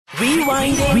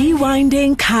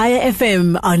Rewinding Kaya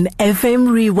FM on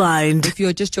FM Rewind. If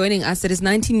you're just joining us, it is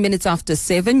 19 minutes after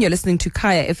 7. You're listening to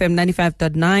Kaya FM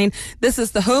 95.9. This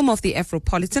is the home of the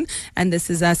Afropolitan, and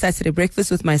this is our Saturday breakfast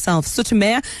with myself,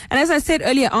 Sutumea. And as I said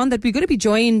earlier on, that we're going to be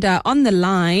joined on the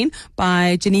line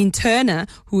by Janine Turner,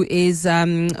 who is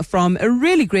from a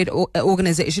really great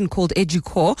organization called Edu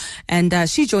Core, and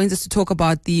she joins us to talk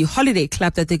about the holiday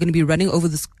club that they're going to be running over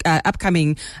the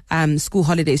upcoming school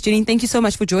holidays. Janine, thank you so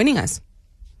much for joining us.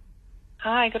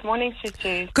 Hi, good morning,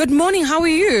 Sutu. Good morning, how are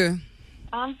you?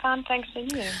 I'm fine, thanks,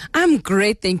 and you? I'm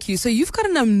great, thank you. So you've got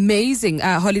an amazing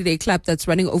holiday club that's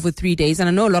running over 3 days, and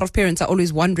I know a lot of parents are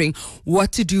always wondering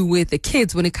what to do with the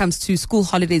kids when it comes to school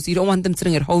holidays. You don't want them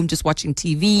sitting at home just watching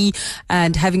TV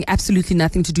and having absolutely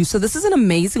nothing to do. So this is an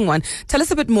amazing one. Tell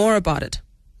us a bit more about it.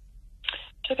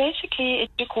 So basically,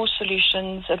 Edu Core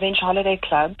Solutions Adventure Holiday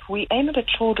Club, we aim at the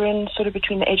children sort of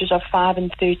between the ages of 5 and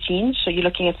 13. So you're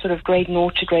looking at sort of grade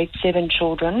 0 to grade 7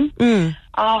 children.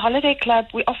 Our holiday club,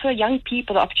 we offer young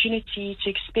people the opportunity to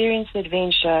experience the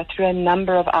adventure through a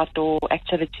number of outdoor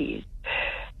activities.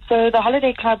 So the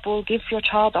holiday club will give your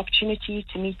child the opportunity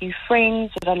to meet new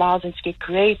friends. It allows them to get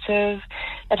creative.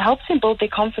 It helps them build their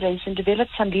confidence and develop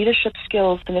some leadership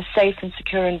skills in a safe and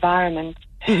secure environment.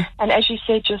 And as you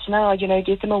said just now,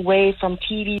 get them away from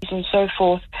TVs and so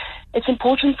forth. It's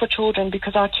important for children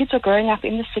because our kids are growing up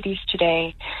in the cities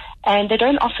today and they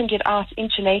don't often get out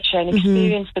into nature and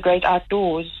experience the great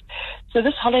outdoors. So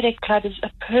this holiday club is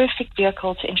a perfect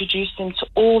vehicle to introduce them to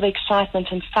all the excitement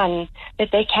and fun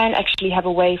that they can actually have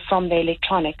away from their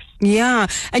electronics. Yeah.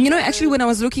 And actually when I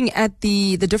was looking at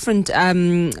the different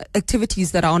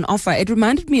activities that are on offer, it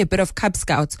reminded me a bit of Cub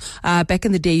Scouts back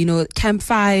in the day,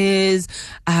 campfires,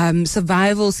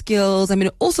 survival skills. I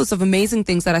mean, all sorts of amazing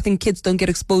things that I think kids don't get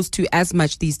exposed to as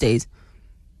much these days.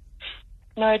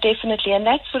 No, definitely. And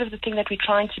that's sort of the thing that we're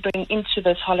trying to bring into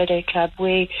this holiday club,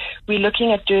 where we're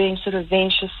looking at doing sort of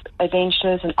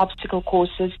adventures and obstacle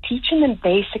courses, teaching them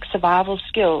basic survival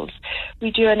skills.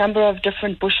 We do a number of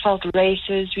different bushveld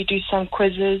races. We do some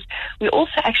quizzes. We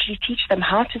also actually teach them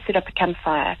how to set up a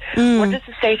campfire. What is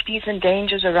the safeties and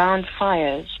dangers around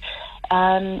fires?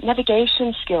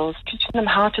 Navigation skills, teaching them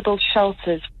how to build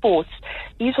shelters, forts.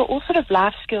 These are all sort of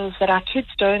life skills that our kids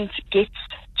don't get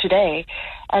today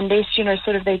unless,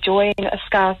 sort of they join a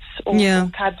Scouts or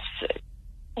Cubs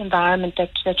environment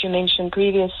that you mentioned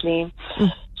previously.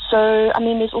 So,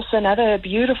 there's also another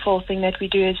beautiful thing that we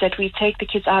do is that we take the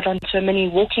kids out onto a mini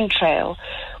walking trail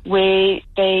where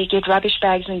they get rubbish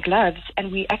bags and gloves,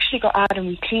 and we actually go out and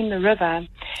we clean the river.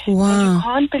 Wow. And you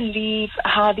can't believe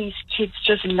how these kids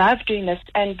just love doing this.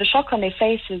 And the shock on their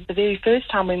faces the very first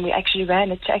time when we actually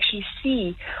ran it, to actually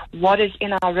see what is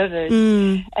in our rivers.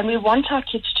 And we want our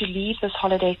kids to leave this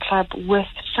holiday club with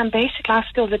some basic life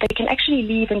skills that they can actually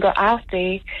leave and go out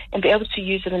there and be able to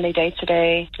use them in their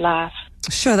day-to-day life.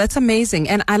 Sure, that's amazing.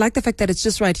 And I like the fact that it's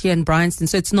just right here in Bryanston,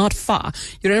 so it's not far.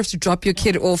 You don't have to drop your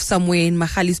kid off somewhere in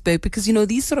Magaliesburg because,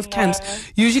 these sort of camps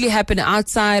usually happen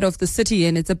outside of the city,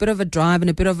 and it's a bit of a drive and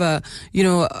a bit of a,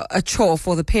 a chore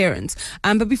for the parents.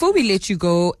 But before we let you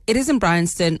go, it is in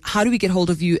Bryanston. How do we get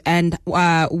hold of you, and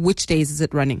which days is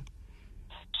it running?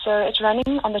 So it's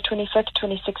running on the 25th,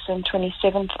 26th, and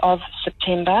 27th of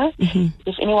September.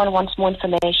 If anyone wants more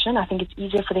information, I think it's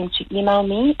easier for them to email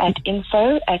me at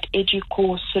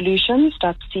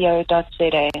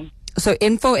info@educoresolutions.co.za. So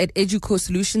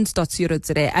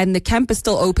info@educoresolutions.co.za. And the camp is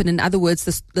still open. In other words,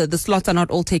 the slots are not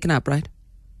all taken up, right?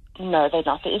 No, they're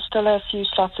not. There is still a few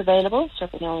slots available, so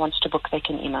if anyone wants to book, they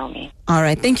can email me. All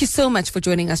right. Thank you so much for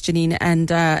joining us, Janine. And,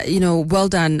 well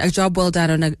done. A job well done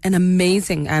on an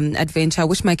amazing adventure. I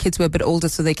wish my kids were a bit older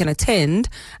so they can attend.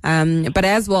 But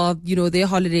as well, their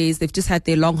holidays, they've just had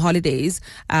their long holidays.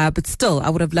 But still,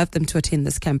 I would have loved them to attend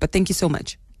this camp. But thank you so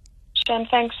much. Shem,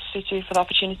 thanks, Sutu, for the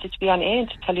opportunity to be on air and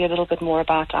to tell you a little bit more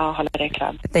about our holiday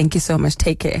club. Thank you so much.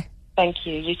 Take care. Thank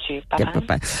you. You too. Bye-bye. Yeah,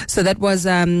 bye-bye. So that was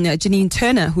Janine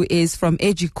Turner, who is from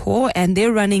Edu Core, and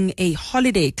they're running a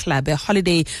holiday club, a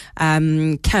holiday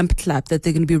camp club that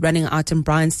they're going to be running out in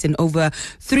Bryanston over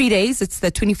 3 days. It's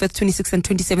the 25th, 26th, and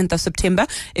 27th of September.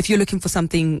 If you're looking for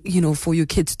something, for your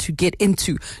kids to get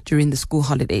into during the school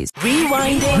holidays.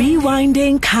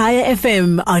 Rewinding Kaya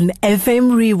FM on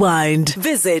FM Rewind.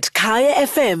 Visit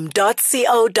kayafm.co.za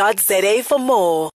for more.